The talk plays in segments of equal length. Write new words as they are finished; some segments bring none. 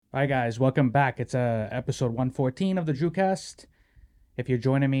Hi guys, welcome back. It's episode 114 of the DrewCast. If you're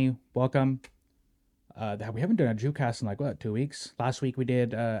joining me, welcome. We haven't done a DrewCast in like what 2 weeks. Last week we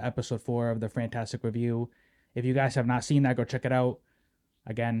did episode 4 of the Fantastic Review. If you guys have not seen that, go check it out.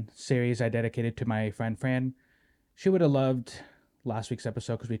 Again, series I dedicated to my friend Fran. She would have loved last week's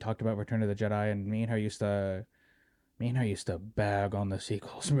episode because we talked about Return of the Jedi, and me and her used to bag on the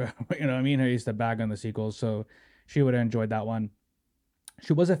sequels, bro. Me and her used to bag on the sequels, so she would have enjoyed that one.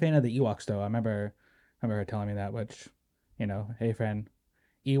 She was a fan of the Ewoks, though. I remember her telling me that. Which, hey, friend,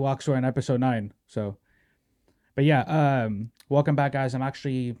 Ewoks were in episode 9. So, but yeah, welcome back, guys. I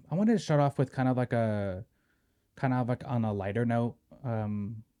wanted to start off with kind of like on a lighter note.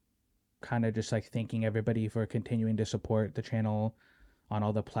 Kind of just like thanking everybody for continuing to support the channel on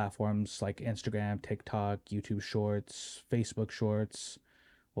all the platforms like Instagram, TikTok, YouTube Shorts, Facebook Shorts,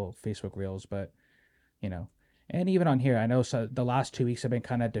 well, Facebook Reels, but you know. And even on here, I know the last 2 weeks have been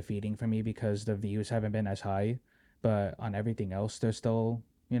kind of defeating for me because the views haven't been as high, but on everything else, they're still,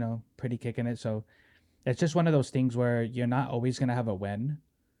 pretty kicking it. So it's just one of those things where you're not always going to have a win.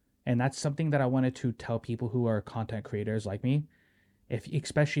 And that's something that I wanted to tell people who are content creators like me.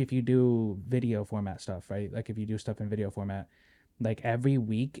 Especially if you do video format stuff, right? Like if you do stuff in video format, like every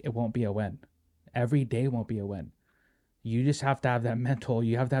week, it won't be a win. Every day won't be a win. You just have to have that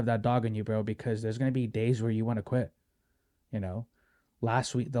you have to have that dog in you, bro, because there's going to be days where you want to quit, you know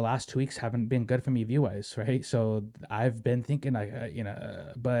the last 2 weeks haven't been good for me view wise, right? So I've been thinking like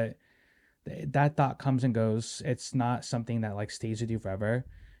but that thought comes and goes. It's not something that like stays with you forever.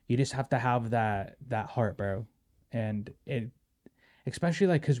 You just have to have that heart, bro. And it, especially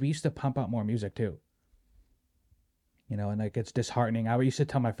like because we used to pump out more music too, and like it's disheartening. I used to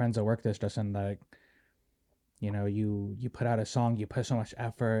tell my friends at work this, Justin, like, you put out a song, you put so much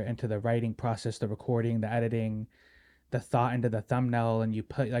effort into the writing process, the recording, the editing, the thought into the thumbnail, and you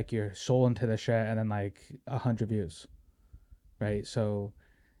put like your soul into the shit, and then like 100 views, right? So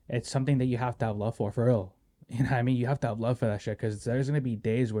it's something that you have to have love for real. What I mean? You have to have love for that shit because there's gonna be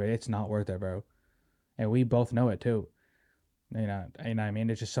days where it's not worth it, bro. And we both know it too. What I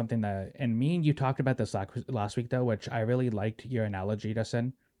mean? It's just something that, and me and you talked about this last week though, which I really liked your analogy,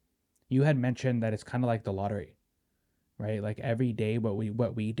 Dustin. You had mentioned that it's kind of like the lottery, right? Like every day, what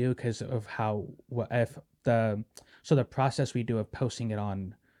we do because of how what if the so the process we do of posting it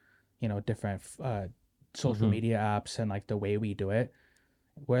on different social hmm media apps, and like the way we do it,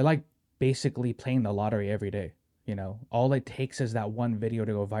 we're like basically playing the lottery every day. All it takes is that one video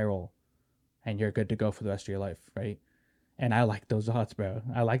to go viral, and you're good to go for the rest of your life, right? And I like those odds, bro.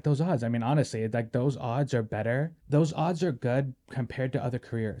 I like those odds. I mean, honestly, like those odds are better. Those odds are good compared to other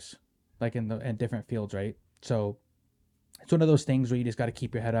careers, like in different fields, right? So it's one of those things where you just got to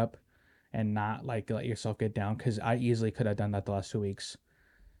keep your head up and not like let yourself get down. Because I easily could have done that the last 2 weeks,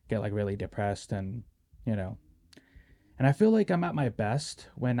 get like really depressed, and you know and I feel like I'm at my best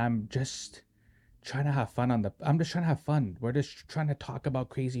when I'm just trying to have fun I'm just trying to have fun. We're just trying to talk about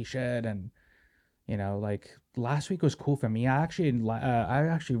crazy shit, and like last week was cool for me. I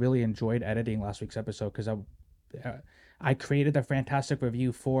actually really enjoyed editing last week's episode because I created the fantastic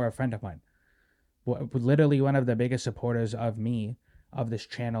review for a friend of mine, literally one of the biggest supporters of me, of this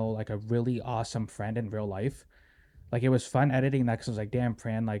channel, like a really awesome friend in real life. Like it was fun editing that because I was like, damn,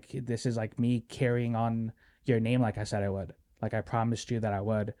 Fran, like this is like me carrying on your name like I said I would. Like I promised you that I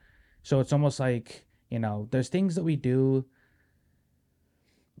would. So it's almost like, there's things that we do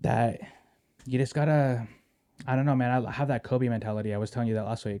that you just gotta, I don't know, man. I have that Kobe mentality. I was telling you that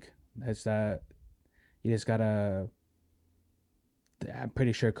last week. It's that you just gotta, I'm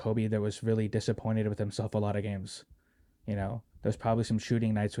pretty sure Kobe that was really disappointed with himself a lot of games. There's probably some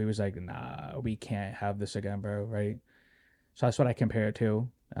shooting nights where he was like, nah, we can't have this again, bro, right? So that's what I compare it to.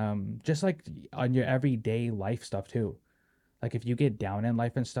 Just like on your everyday life stuff too. Like if you get down in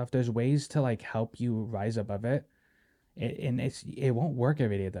life and stuff, there's ways to like help you rise above it. And it won't work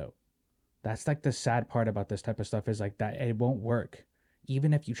every day though. That's like the sad part about this type of stuff is like that it won't work.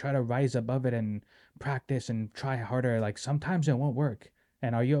 Even if you try to rise above it and practice and try harder, like sometimes it won't work.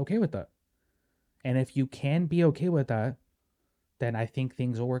 And are you okay with that? And if you can be okay with that, then I think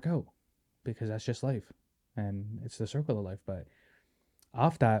things will work out because that's just life. And it's the circle of life. But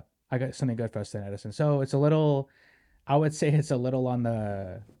off that, I got something good for us then, Edison. So it's a little, I would say it's a little on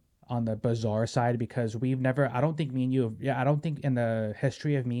the bizarre side because we've never, I don't think me and you have, yeah, I don't think in the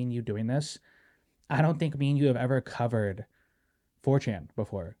history of me and you doing this, I don't think me and you have ever covered 4chan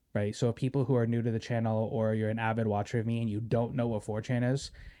before, right? So people who are new to the channel or you're an avid watcher of me and you don't know what 4chan is,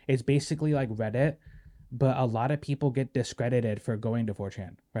 it's basically like Reddit, but a lot of people get discredited for going to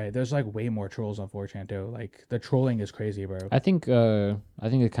 4chan, right? There's like way more trolls on 4chan too. Like the trolling is crazy, bro. I think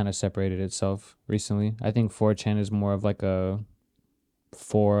it kind of separated itself recently. I think 4chan is more of like a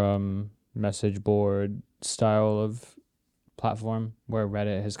forum message board style of platform, where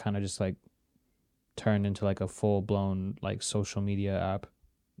Reddit has kind of just like turned into like a full blown like social media app,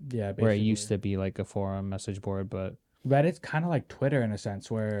 Yeah, where it used basically. to be like a forum message board. But Reddit's kind of like Twitter in a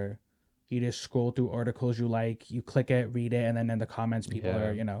sense, where you just scroll through articles you like, you click it, read it, and then in the comments, people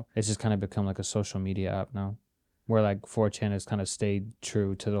are, yeah, it's just kind of become like a social media app now, where like 4chan has kind of stayed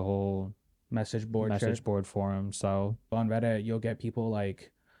true to the whole message board shit. message board forum style. On Reddit, you'll get people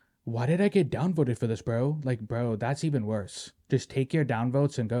like, why did I get downvoted for this, bro? Like, bro, that's even worse. Just take your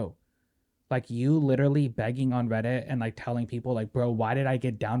downvotes and go. Like, you literally begging on Reddit and like telling people, like, bro, why did I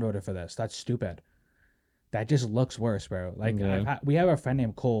get downvoted for this? That's stupid. That just looks worse, bro. Like, Yeah, we have a friend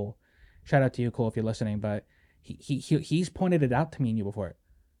named Cole. Shout out to you, Cole, if you're listening. But he's pointed it out to me and you before.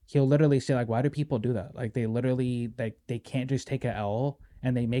 He'll literally say like, why do people do that? Like, they literally like they can't just take a L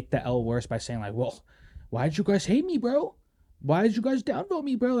and they make the L worse by saying like, well, why did you guys hate me, bro? Why did you guys downvote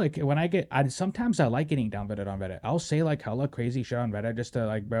me, bro? Like when I sometimes I like getting downvoted on Reddit. I'll say like hella crazy shit on Reddit just to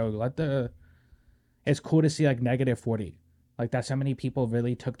like, bro, let the. It's cool to see like -40. Like that's how many people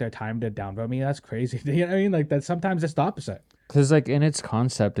really took their time to downvote me. That's crazy. You know what I mean? Like that sometimes it's the opposite. because like in its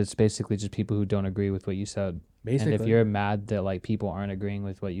concept, it's basically just people who don't agree with what you said. And if Basically. you're mad that like people aren't agreeing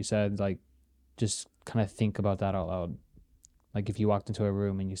with what you said, like just kind of think about that out loud. Like if you walked into a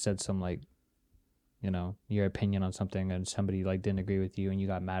room and you said some like, your opinion on something, and somebody like didn't agree with you and you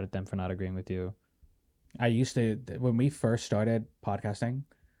got mad at them for not agreeing with you. I used to when we first started podcasting,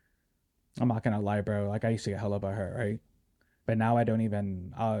 I'm not gonna lie, bro. Like I used to get hella by her, right? But now I don't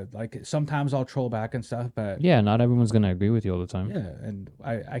even like sometimes I'll troll back and stuff, but Yeah, not everyone's gonna agree with you all the time. yeah, and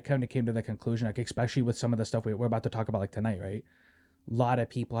I kind of came to the conclusion, like especially with some of the stuff we're about to talk about, like tonight, right? A lot of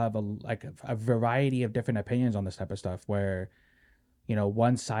people have a variety of different opinions on this type of stuff. Where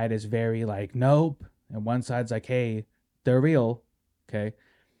one side is very like nope, and one side's like hey, they're real, okay.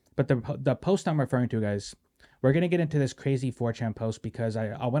 But the post I'm referring to, guys, we're gonna get into this crazy 4chan post because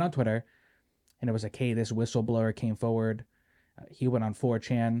I went on Twitter and it was like hey, this whistleblower came forward. He went on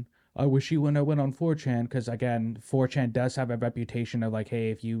 4chan. I wish he wouldn't have went on 4chan because again, 4chan does have a reputation of like,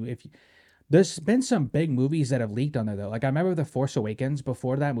 hey, if you, there's been some big movies that have leaked on there though. Like I remember The Force Awakens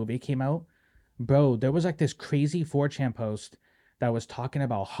before that movie came out, bro. There was like this crazy 4chan post that was talking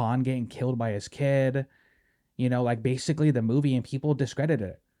about Han getting killed by his kid. Like basically the movie, and people discredited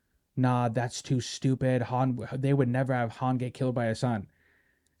it. Nah, that's too stupid. They would never have Han get killed by his son.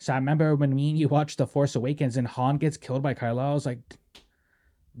 So I remember when me and you watched The Force Awakens and Han gets killed by Kylo, I was like,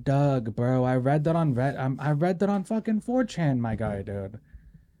 Doug, bro, I read that on fucking 4chan, my guy, dude.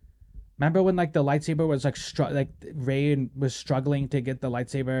 Remember when like the lightsaber was like like Ray was struggling to get the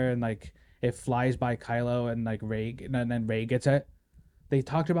lightsaber and like it flies by Kylo and like Ray and then Ray gets it. They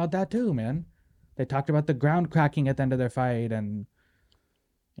talked about that too, man. They talked about the ground cracking at the end of their fight, and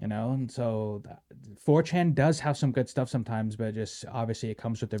and so 4chan does have some good stuff sometimes, but just obviously it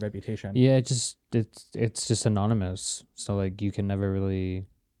comes with the reputation. Yeah, it's just anonymous. So like you can never really,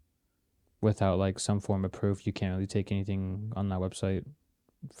 without like some form of proof, you can't really take anything on that website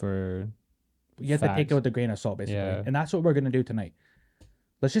for You have to take it fact. with a grain of salt, basically, Yeah. and that's what we're gonna do tonight.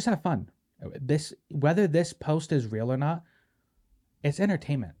 Let's just have fun. This Whether this post is real or not, it's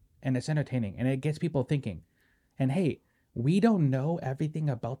entertainment and it's entertaining and it gets people thinking. And hey, we don't know everything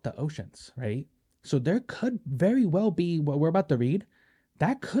about the oceans, right? So there could very well be what we're about to read.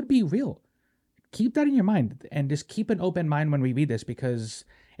 That could be real. Keep that in your mind and just keep an open mind when we read this because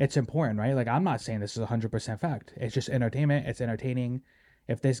it's important, right? Like I'm not saying this is 100% fact. It's just entertainment. It's entertaining.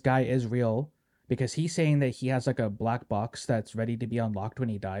 If this guy is real, because he's saying that he has like a black box that's ready to be unlocked when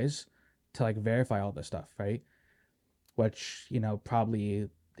he dies to like verify all this stuff, right? Which probably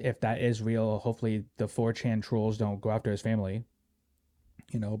if that is real, hopefully the 4chan trolls don't go after his family,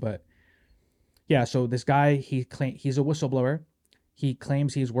 but yeah. So this guy, he's a whistleblower. He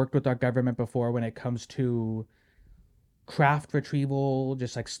claims he's worked with our government before when it comes to craft retrieval,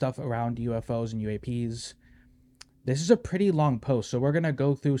 just like stuff around UFOs and UAPs. This is a pretty long post, so we're gonna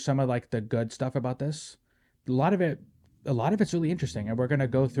go through some of like the good stuff about this. A lot of it, a lot of it's really interesting, and we're gonna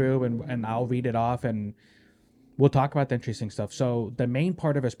go through and I'll read it off and we'll talk about the interesting stuff. So the main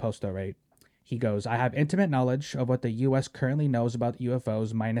part of his post, though, right? He goes, "I have intimate knowledge of what the U.S. currently knows about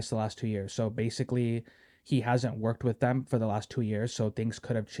UFOs minus the last 2 years." So basically, he hasn't worked with them for the last 2 years, so things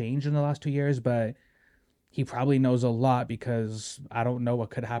could have changed in the last 2 years, but he probably knows a lot because I don't know what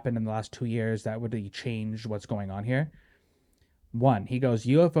could happen in the last 2 years that would change what's going on here. One, he goes,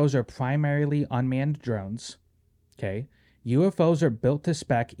 UFOs are primarily unmanned drones. Okay. UFOs are built to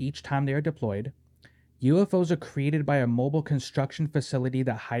spec each time they are deployed. UFOs are created by a mobile construction facility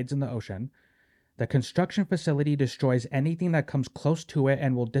that hides in the ocean. The construction facility destroys anything that comes close to it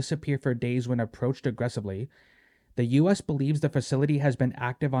and will disappear for days when approached aggressively. The US believes the facility has been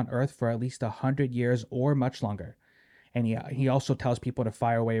active on Earth for at least 100 years or much longer. And he also tells people to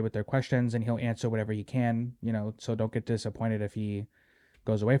fire away with their questions and he'll answer whatever he can, so don't get disappointed if he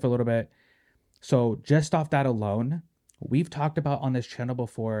goes away for a little bit. So just off that alone, we've talked about on this channel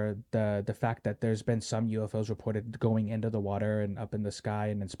before the fact that there's been some UFOs reported going into the water and up in the sky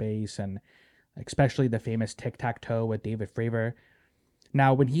and in space, and especially the famous tic tac toe with David Fravor.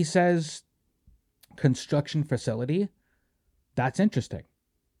 Now, when he says construction facility, that's interesting,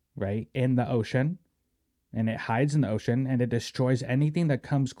 right? In the ocean, and it hides in the ocean, and it destroys anything that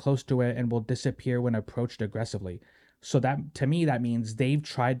comes close to it and will disappear when approached aggressively. So that, to me, that means they've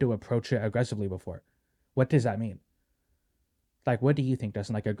tried to approach it aggressively before. What does that mean? Like, what do you think,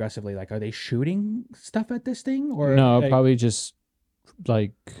 Dustin? Like, aggressively, like, are they shooting stuff at this thing, or No, like, probably just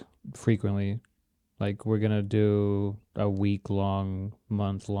like frequently. Like we're gonna do a week long,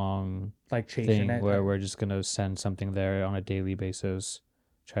 month long chasing thing it? where we're just gonna send something there on a daily basis,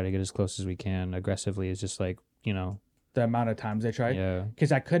 try to get as close as we can. Aggressively is just like, The amount of times they tried, yeah.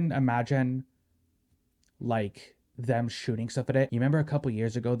 because I couldn't imagine like them shooting stuff at it. You remember a couple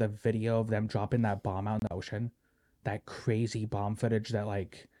years ago the video of them dropping that bomb out in the ocean, that crazy bomb footage that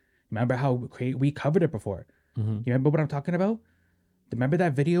remember how we covered it before. Mm-hmm. You remember what I'm talking about? Remember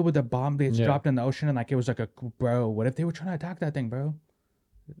that video with the bomb that's Yeah. dropped in the ocean and it was like bro, what if they were trying to attack that thing, bro?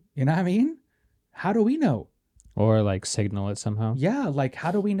 You know what I mean? How do we know? Or like signal it somehow. Yeah,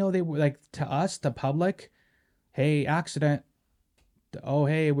 how do we know they were to us, the public? Hey, accident. Oh,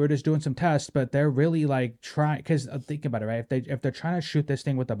 hey, we're just doing some tests, but they're really trying. Because think about it, right? If they're trying to shoot this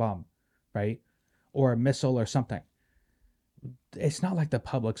thing with a bomb, right, or a missile or something, it's not like the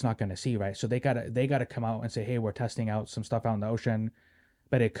public's not going to see, right? So they gotta come out and say, hey, we're testing out some stuff out in the ocean.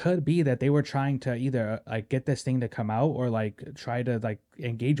 But it could be that they were trying to either get this thing to come out or try to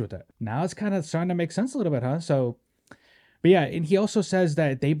engage with it. Now it's kind of starting to make sense a little bit, huh? So, but yeah, and he also says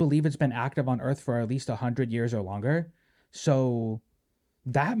that they believe it's been active on Earth for at least 100 years or longer. So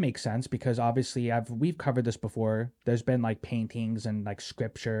that makes sense because obviously we've covered this before. There's been paintings and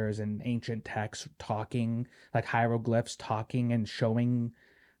scriptures and ancient texts talking, hieroglyphs talking and showing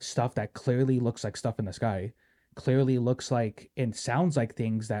stuff that clearly looks like stuff in the sky, clearly looks like and sounds like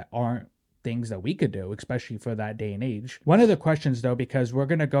things that aren't things that we could do, especially for that day and age. One of the questions though, because we're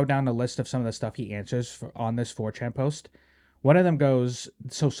gonna go down the list of some of the stuff he answers on this 4chan post. One of them goes,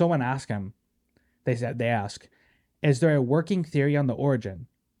 so someone asked him, they ask, is there a working theory on the origin?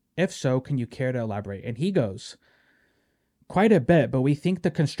 If so, can you care to elaborate? And he goes, quite a bit, but we think the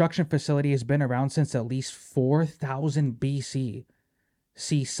construction facility has been around since at least 4000 BC.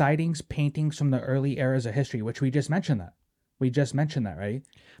 See sightings, paintings from the early eras of history, which we just mentioned that. We just mentioned that, right?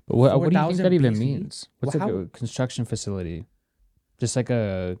 But what do you think that even BC? means? What's Well, a construction facility? Just like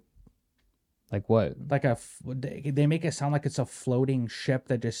what? They make it sound like it's a floating ship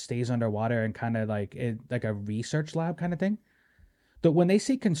that just stays underwater and kind of like a research lab kind of thing. But when they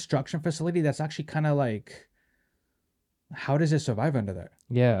say construction facility, that's actually kind of how does it survive under there?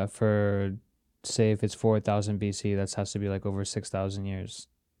 Yeah, for say if it's 4000 BC, that has to be over 6000 years.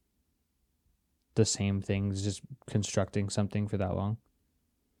 The same things, just constructing something for that long.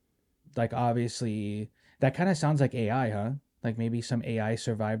 Obviously, that kind of sounds like AI, huh? Maybe some AI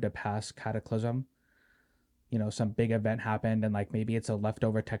survived a past cataclysm. Some big event happened and maybe it's a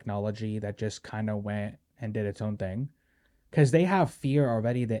leftover technology that just kind of went and did its own thing. Because they have fear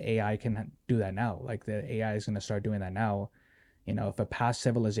already that AI can do that now. The AI is going to start doing that now. If a past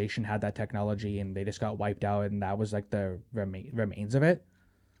civilization had that technology and they just got wiped out and that was the remains of it,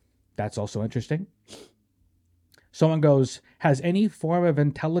 that's also interesting. Someone goes, has any form of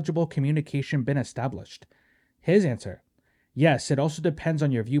intelligible communication been established? His answer, yes, it also depends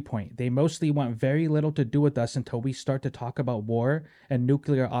on your viewpoint. They mostly want very little to do with us until we start to talk about war and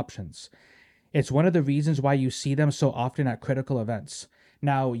nuclear options. It's one of the reasons why you see them so often at critical events.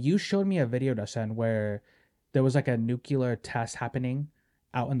 Now, you showed me a video, Dasan, where there was a nuclear test happening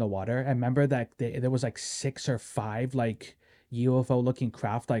out in the water. I remember that there was 6 or 5 UFO looking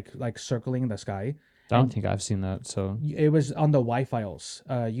craft circling the sky. I don't think I've seen that. So It was on the Y-Files.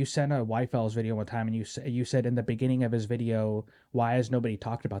 You sent a Y-Files video one time, and you said in the beginning of his video, why has nobody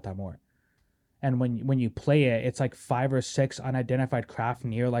talked about that more? And when you play it, it's 5 or 6 unidentified craft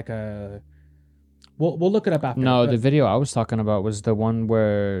near a. We'll look it up after. No, the video I was talking about was the one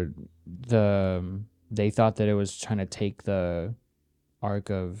where they thought that it was trying to take the Ark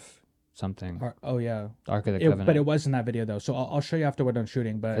of something, Oh yeah, Ark of the but it Covenant, was in that video though. So I'll show you after we're done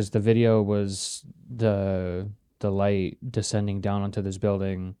shooting. But because the video was the light descending down onto this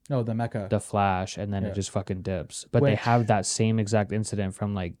building, no, the Mecca. the flash, and then it Yeah. just fucking dips. But they Which have that same exact incident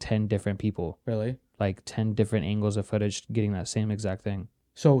from like 10 different people, really? like 10 different angles of footage getting that same exact thing.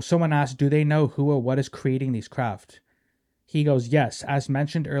 So someone asked, do they know who or what is creating these craft? He goes, yes. As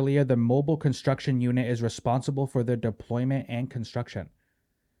mentioned earlier, the mobile construction unit is responsible for their deployment and construction.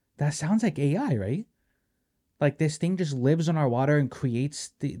 That sounds like AI, right? Like this thing just lives on our water and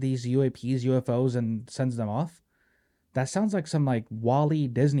creates these UAPs, UFOs, and sends them off. That sounds like some like Wally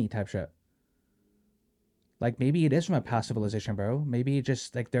Disney type shit. Like maybe it is from a past civilization, bro. Maybe it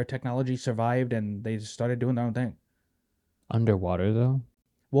just like their technology survived and they just started doing their own thing. Underwater though?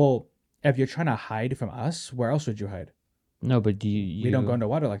 Well, if you're trying to hide from us, where else would you hide? No, but do We don't go you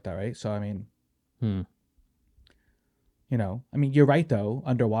underwater like that, right? So I mean, hmm. I mean, you're right though,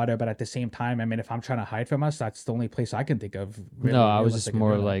 underwater, but at the same time, I mean, if I'm trying to hide from us, that's the only place I can think of No, really I was just realistic in more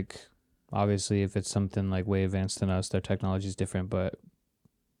doing that. like, obviously, if it's something like way advanced than us, their technology is different, but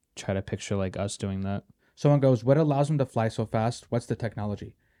try to picture like us doing that. Someone goes, what allows them to fly so fast? What's the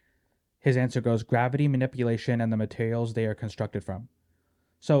technology? His answer goes, gravity manipulation and the materials they are constructed from.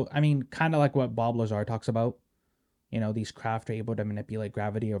 So, I mean, kind of like what Bob Lazar talks about. These craft are able to manipulate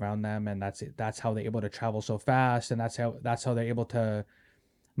gravity around them, and that's it. That's how they're able to travel so fast, and that's how they're able to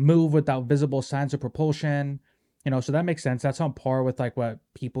move without visible signs of propulsion. So that makes sense. That's on par with like what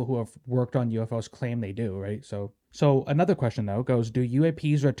people who have worked on UFOs claim they do, right? So another question though goes, do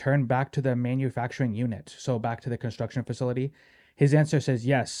UAPs return back to the manufacturing unit? So back to the construction facility? His answer says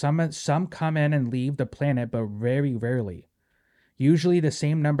yes. Some come in and leave the planet, but very rarely. Usually the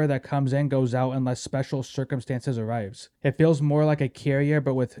same number that comes in goes out unless special circumstances arrives. It feels more like a carrier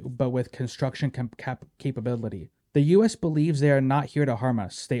but with construction capability. The US believes they are not here to harm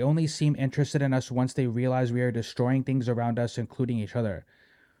us. They only seem interested in us once they realize we are destroying things around us, including each other.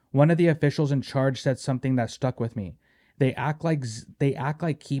 One of the officials in charge said something that stuck with me. They act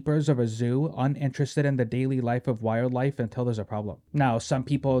like keepers of a zoo, uninterested in the daily life of wildlife until there's a problem. Now, some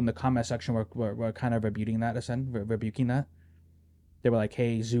people in the comment section were kind of rebuking that. They were like,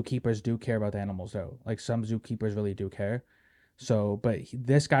 "Hey, zookeepers do care about the animals, though. Like some zookeepers really do care." So, but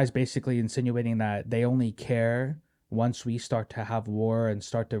this guy's basically insinuating that they only care once we start to have war and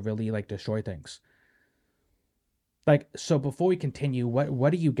start to really like destroy things. Like, so before we continue,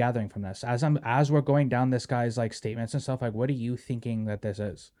 what are you gathering from this? As we're going down this guy's like statements and stuff, like what are you thinking that this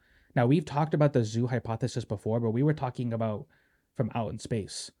is? Now we've talked about the zoo hypothesis before, but we were talking about from out in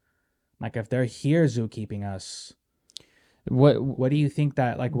space. Like if they're here zookeeping us, What what do you think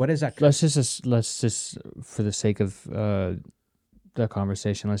that like what is that? let's just for the sake of the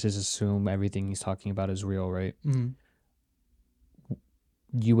conversation, let's just assume everything he's talking about is real, right? Mhm.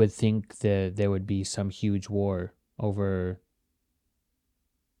 You would think that there would be some huge war over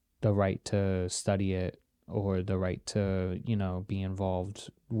the right to study it or the right to, be involved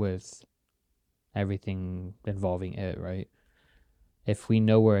with everything involving it, right? If we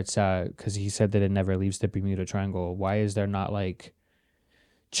know where it's at, because he said that it never leaves the Bermuda Triangle, why is there not like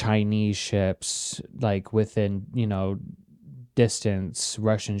Chinese ships like within, distance,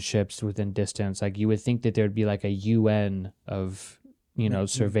 Russian ships within distance? Like you would think that there'd be like a UN of,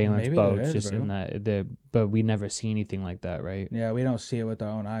 surveillance Maybe there boats is, just bro. in but we never see anything like that, right? Yeah, we don't see it with our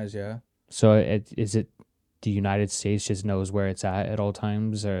own eyes. Yeah. So is it the United States just knows where it's at all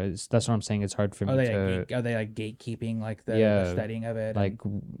times, or that's what I'm saying. It's hard for Are me they to, like are they like gatekeeping like the yeah, studying of it like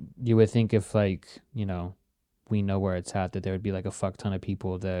and you would think if like, we know where it's at, that there would be like a fuck ton of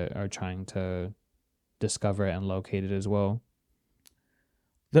people that are trying to discover it and locate it as well.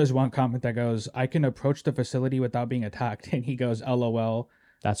 there's one comment that goes, I can approach the facility without being attacked. And he goes, LOL.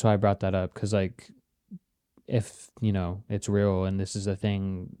 That's why I brought that up, because like if it's real and this is a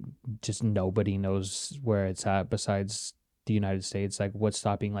thing, just nobody knows where it's at besides the United States. Like what's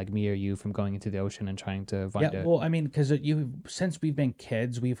stopping like me or you from going into the ocean and trying to Yeah, find it? well, I mean, because since we've been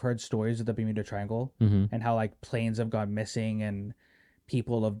kids, we've heard stories of the Bermuda Triangle Mm-hmm. and how like planes have gone missing and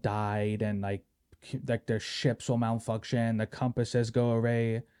people have died and like their ships will malfunction, the compasses go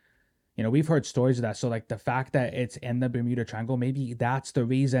awry. We've heard stories of that. So like the fact that it's in the Bermuda Triangle, maybe that's the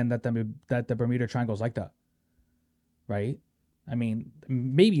reason that the Bermuda Triangle is like that, right? I mean,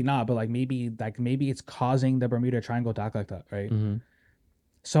 maybe not, but maybe it's causing the Bermuda Triangle to act like that, right? Mm-hmm.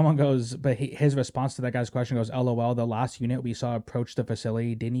 Someone goes, but his response to that guy's question goes, "LOL, the last unit we saw approach the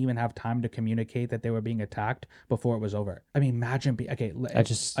facility didn't even have time to communicate that they were being attacked before it was over." I mean, imagine okay, I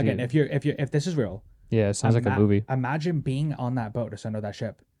just again, if this is real, yeah, it sounds like a movie. imagine being on that boat or under that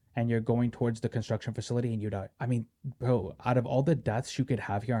ship and you're going towards the construction facility and you die. I mean, bro, out of all the deaths you could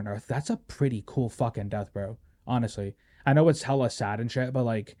have here on Earth, that's a pretty cool fucking death, bro. Honestly, I know it's hella sad and shit, but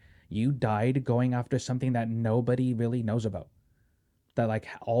like you died going after something that nobody really knows about, that like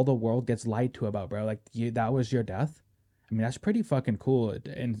all the world gets lied to about, bro. Like you, that was your death. I mean, that's pretty fucking cool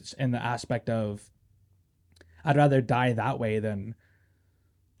in the aspect of I'd rather die that way than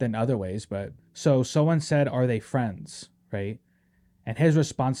other ways. But so someone said, "Are they friends?" Right? And his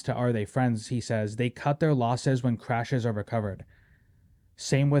response to "Are they friends?" he says, "They cut their losses when crashes are recovered.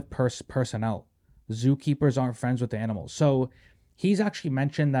 Same with personnel. Zookeepers aren't friends with the animals." So he's actually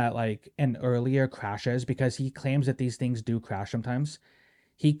mentioned that like in earlier crashes, because he claims that these things do crash sometimes.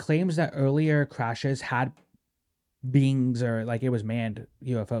 He claims that earlier crashes had beings or like it was manned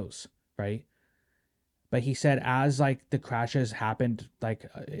UFOs, right? But he said as like the crashes happened like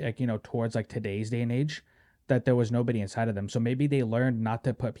you know towards like today's day and age, that there was nobody inside of them. So maybe they learned not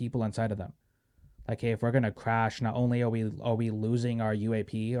to put people inside of them. Like, hey, if we're gonna crash, not only are we losing our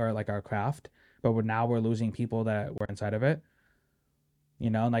UAP or like our craft, but we're losing people that were inside of it. You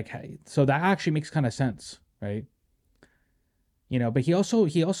know, like so that actually makes kind of sense, right? You know, but he also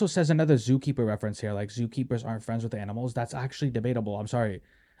says another zookeeper reference here, like zookeepers aren't friends with the animals. That's actually debatable. I'm sorry,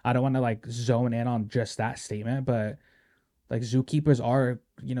 I don't want to like zone in on just that statement, but like zookeepers are,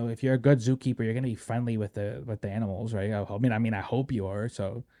 you know, if you're a good zookeeper, you're gonna be friendly with the animals, right? I mean, I hope you are.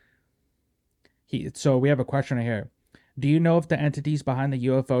 So we have a question right here. Do you know if the entities behind the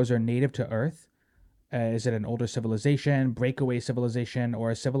UFOs are native to Earth? Is it an older civilization, breakaway civilization,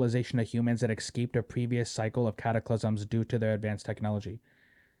 or a civilization of humans that escaped a previous cycle of cataclysms due to their advanced technology?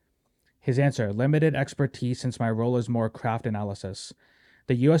 His answer: limited expertise since my role is more craft analysis.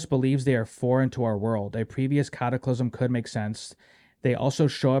 The US believes they are foreign to our world. A previous cataclysm could make sense. They also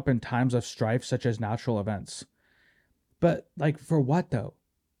show up in times of strife, such as natural events. But, like, for what though?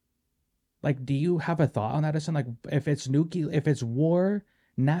 Like, do you have a thought on that, Asin? Like, if it's nuclear, if it's war,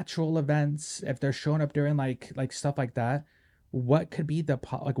 natural events, if they're showing up during like stuff like that, what could be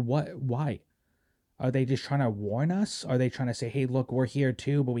like what? Why are they just trying to warn us? Are they trying to say, hey, look, we're here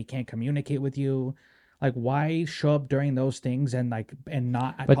too, but we can't communicate with you? Like, why show up during those things and like and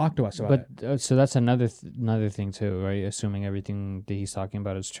not But talk to us about but it? so that's another thing too, right? Assuming everything that he's talking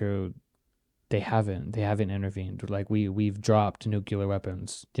about is true, they haven't intervened. Like we've dropped nuclear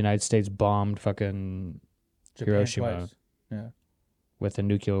weapons. The United States bombed fucking Japan Hiroshima twice. Yeah. with a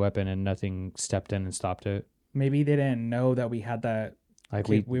nuclear weapon, and nothing stepped in and stopped it. Maybe they didn't know that we had that. Like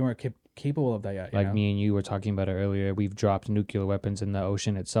we We weren't capable of that yet. You like know. me and you were talking about it earlier. We've dropped nuclear weapons in the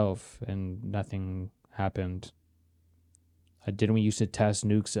ocean itself, and nothing happened. Didn't we used to test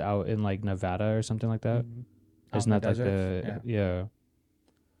nukes out in like Nevada or something like that? Mhm. Out Isn't in the that like desert. Yeah. yeah?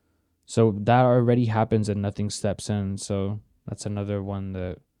 So that already happens and nothing steps in. So that's another one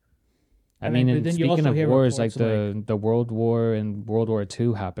that I And mean. then, but And then you speaking also of hear wars, like reports like, the World War and World War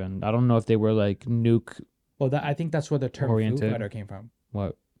II happened. I don't know if they were like nuke well, that I think that's where the term Foo oriented. Fighter came from.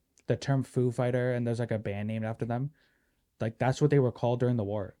 What? The term Foo Fighter, and there's like a band named after them. Like that's what they were called during the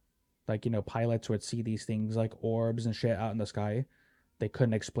war. Like, you know, pilots would see these things like orbs and shit out in the sky. They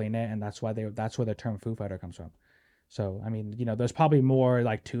couldn't explain it, and that's where the term Foo Fighter comes from. So I mean, you know, there's probably more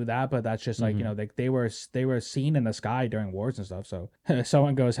like to that, but that's just like, you Mm-hmm. know, they were seen in the sky during wars and stuff. So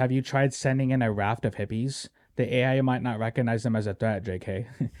someone goes, "Have you tried sending in a raft of hippies? The AI might not recognize them as a threat." JK.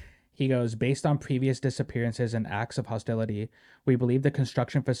 He goes, "Based on previous disappearances and acts of hostility, we believe the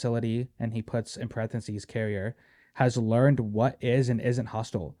construction facility," and he puts in parentheses carrier, "has learned what is and isn't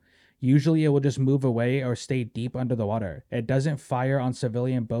hostile. Usually it will just move away or stay deep under the water. It doesn't fire on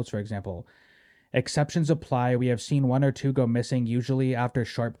civilian boats, for example. Exceptions apply. We have seen one or two go missing, usually after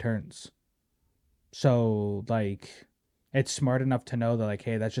sharp turns." So, like, it's smart enough to know that, like,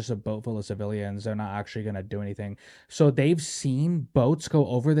 hey, that's just a boat full of civilians. They're not actually going to do anything. So, they've seen boats go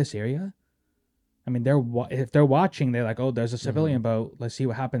over this area. I mean, if they're watching, they're like, oh, there's a Mm-hmm. civilian boat. Let's see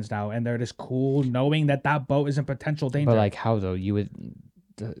what happens now. And they're just cool knowing that that boat is in potential But danger. like, how though? You would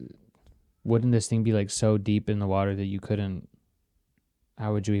wouldn't this thing be like so deep in the water that you couldn't?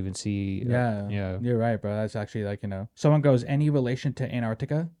 How would you even see? Yeah, Yeah. you're right, bro. That's actually like, you know, someone goes, any relation to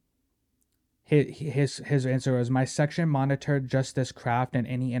Antarctica? His answer was, my section monitored just this craft and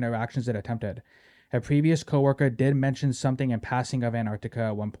any interactions it attempted. A previous coworker did mention something in passing of Antarctica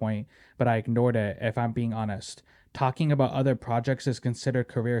at one point, but I ignored it, if I'm being honest. Talking about other projects is considered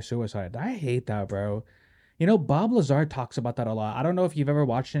career suicide. I hate that, bro. You know, Bob Lazar talks about that a lot. I don't know if you've ever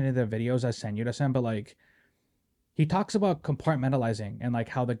watched any of the videos I send you to send, but like he talks about compartmentalizing and like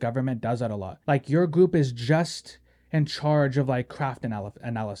how the government does that a lot. Like your group is just in charge of like craft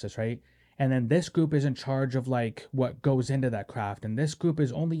analysis, right? and then this group is in charge of like what goes into that craft, and this group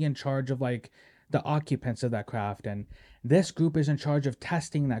is only in charge of like the occupants of that craft, and this group is in charge of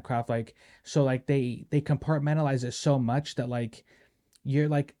testing that craft. Like, so like they compartmentalize it so much that like you're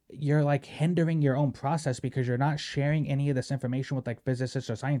like hindering your own process because you're not sharing any of this information with like physicists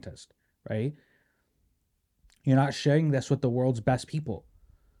or scientists, right? You're not sharing this with the world's best people.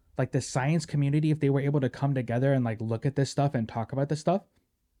 Like the science community, if they were able to come together and like look at this stuff and talk about this stuff,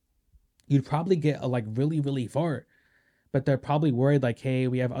 you'd probably get like really, really far. But they're probably worried like, hey,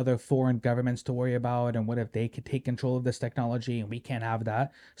 we have other foreign governments to worry about, and what if they could take control of this technology and we can't have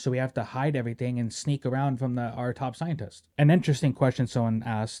that? So we have to hide everything and sneak around from our top scientists. An interesting question someone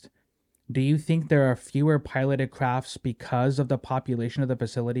asked: do you think there are fewer piloted crafts because of the population of the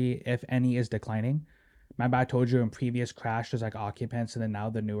facility, if any, is declining? Remember I told you in previous crash there's like occupants, and then now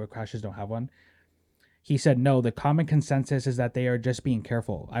the newer crashes don't have one. He said, no, the common consensus is that they are just being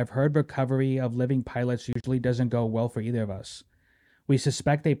careful. I've heard recovery of living pilots usually doesn't go well for either of us. We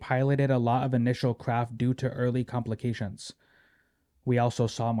suspect they piloted a lot of initial craft due to early complications. We also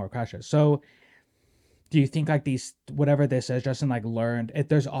saw more crashes. So, do you think like these, whatever this is, Justin, like learned, if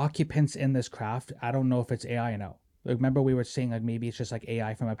there's occupants in this craft, I don't know if it's AI now. Like, remember we were saying like maybe it's just like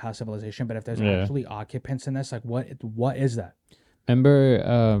AI from a past civilization, but if there's Yeah. actually occupants in this, like what is that?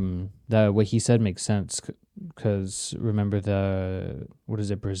 Remember that what he said makes sense because remember what is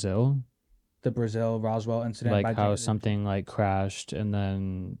it, Brazil? The Brazil Roswell incident, Like by how something like crashed and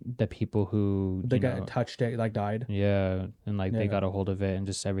then the people who, the guy touched it like died. yeah, and like they Yeah. got a hold of it and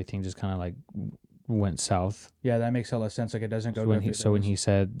just everything just kind of like went south. Yeah, that makes a lot of sense. Like it doesn't go. So when he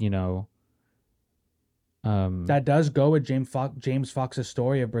said, that does go with James Fox's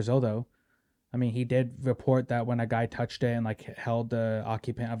story of Brazil, though. I mean, he did report that when a guy touched it and like held the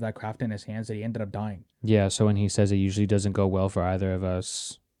occupant of that craft in his hands, that he ended up dying. yeah, so when he says it usually doesn't go well for either of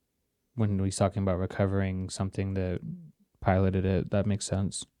us, when he's talking about recovering something that piloted it, that makes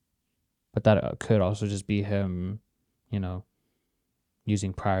sense. But that could also just be him,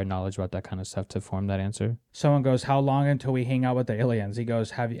 using prior knowledge about that kind of stuff to form that answer. Someone goes, "How long until we hang out with the aliens?" He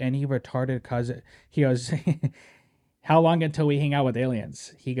goes, "Have any retarded cousin?" He goes, "How long until we hang out with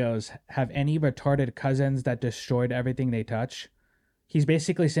aliens?" He goes, "Have any retarded cousins that destroyed everything they touch?" He's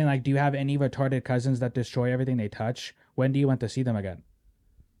basically saying like, "Do you have any retarded cousins that destroy everything they touch? When do you want to see them again?"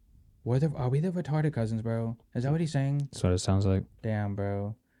 Are we the retarded cousins, bro? Is that what he's saying? That's what it sounds like. Damn,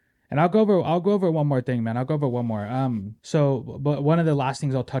 bro. And I'll go over one more thing, man. I'll go over one more. But one of the last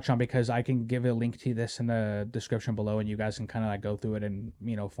things I'll touch on, because I can give a link to this in the description below, and you guys can kind of like go through it and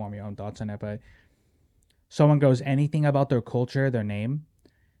form your own thoughts on it. But someone goes, anything about their culture, their name.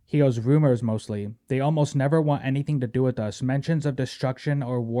 He goes, rumors mostly. They almost never want anything to do with us. Mentions of destruction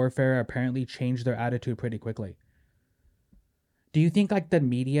or warfare apparently change their attitude pretty quickly. Do you think like the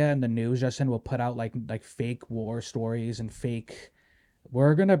media and the news, Justin, will put out like fake war stories and fake,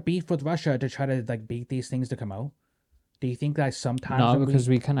 we're gonna beef with Russia to try to like beat these things to come out? Do you think that sometimes? No, because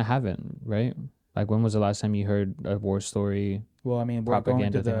we kind of haven't, right? Like, when was the last time you heard a war story? Well, I mean, we're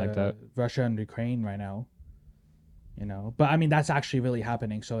going to propaganda thing like that. Russia and Ukraine right now. But I mean that's actually really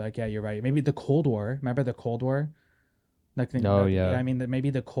happening. So like, yeah, you're right. Maybe the Cold War. Remember the Cold War? Like, Yeah. I mean, maybe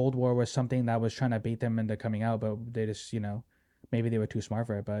the Cold War was something that was trying to bait them into coming out, but they just, maybe they were too smart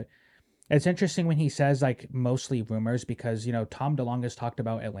for it. But it's interesting when he says like mostly rumors, because Tom DeLonge has talked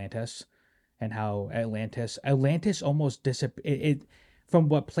about Atlantis and how Atlantis almost disappeared. From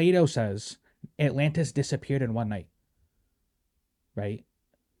what Plato says, Atlantis disappeared in one night. Right?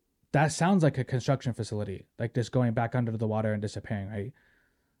 That sounds like a construction facility, like just going back under the water and disappearing. Right?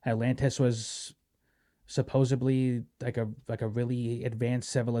 Atlantis was supposedly like a really advanced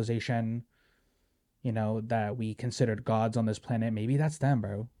civilization, that we considered gods on this planet. Maybe that's them,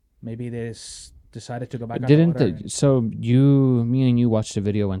 bro. Maybe they just decided to go back underwater. So me and you watched a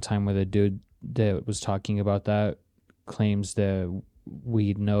video one time where the dude that was talking about that claims that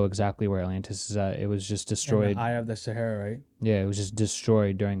we know exactly where Atlantis is at. It was just destroyed. In the eye of the Sahara, right? Yeah, it was just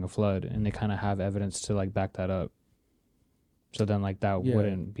destroyed during a flood, and they kind of have evidence to like back that up. So then, like, that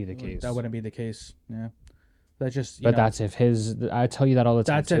wouldn't be the case. That wouldn't be the case. Yeah. That's just. But that's if I tell you that all the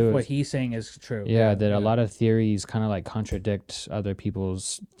time. That's if what he's saying is true. Yeah, that a lot of theories kind of like contradict other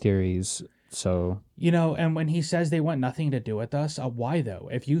people's theories. So and when he says they want nothing to do with us, why though?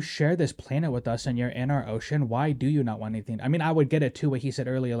 If you share this planet with us and you're in our ocean, why do you not want anything? I mean, I would get it too. What he said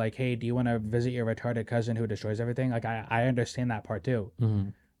earlier, like, hey, do you want to visit your retarded cousin who destroys everything? Like, I understand that part too,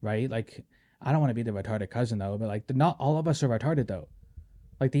 right? Like, I don't want to be the retarded cousin though, but like, not all of us are retarded though.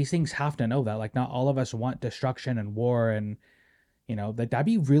 Like, these things have to know that. Like, not all of us want destruction and war, and that'd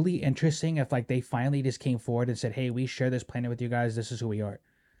be really interesting if like they finally just came forward and said, hey, we share this planet with you guys. This is who we are.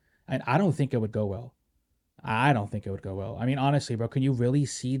 And I don't think it would go well. I don't think it would go well. I mean, honestly, bro, can you really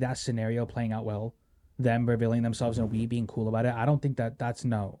see that scenario playing out well? Them revealing themselves and we being cool about it? I don't think that's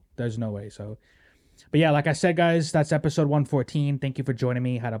no. There's no way. So, but yeah, like I said, guys, that's episode 114. Thank you for joining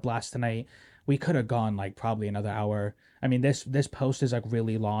me. Had a blast tonight. We could have gone like probably another hour. I mean, this post is like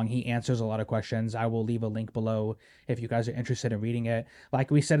really long. He answers a lot of questions. I will leave a link below if you guys are interested in reading it.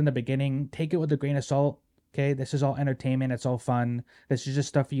 Like we said in the beginning, take it with a grain of salt. Okay, this is all entertainment. It's all fun. This is just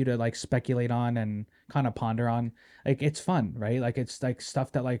stuff for you to like speculate on and kind of ponder on. Like it's fun, right? Like it's like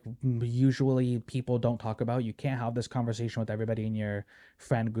stuff that like usually people don't talk about. You can't have this conversation with everybody in your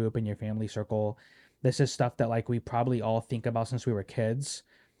friend group and your family circle. This is stuff that like we probably all think about since we were kids,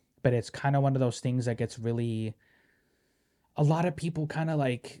 but it's kind of one of those things that gets really, a lot of people kind of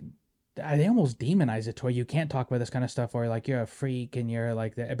like, they almost demonize it to where you can't talk about this kind of stuff, or like you're a freak and you're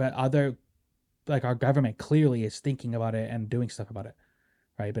like that. But other, like our government clearly is thinking about it and doing stuff about it,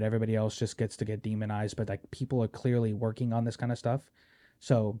 right? But everybody else just gets to get demonized. But like people are clearly working on this kind of stuff.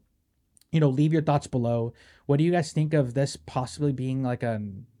 So, leave your thoughts below. What do you guys think of this possibly being like a,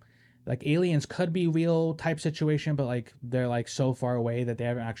 like aliens could be real type situation, but like they're like so far away that they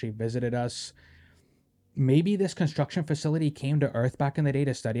haven't actually visited us? Maybe this construction facility came to Earth back in the day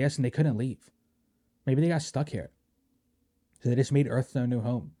to study us and they couldn't leave. Maybe they got stuck here. So they just made Earth their new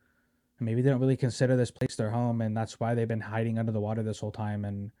home. And maybe they don't really consider this place their home, and that's why they've been hiding under the water this whole time.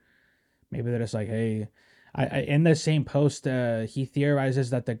 And maybe they're just like, hey, in the same post, he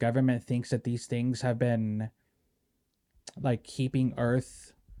theorizes that the government thinks that these things have been like keeping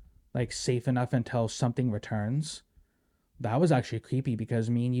Earth like safe enough until something returns. That was actually creepy because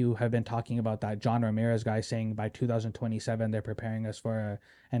me and you have been talking about that John Ramirez guy saying by 2027 they're preparing us for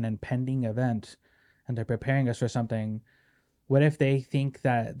an impending event, and they're preparing us for something. What if they think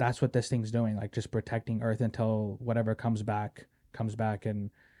that that's what this thing's doing, like just protecting Earth until whatever comes back,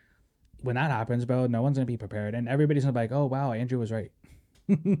 and when that happens, bro, no one's gonna be prepared, and everybody's gonna be like, oh wow, Andrew was right.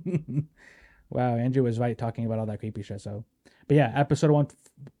 Wow, Andrew was right talking about all that creepy shit. So, but yeah, episode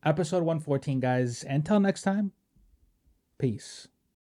 114, guys. Until next time, peace.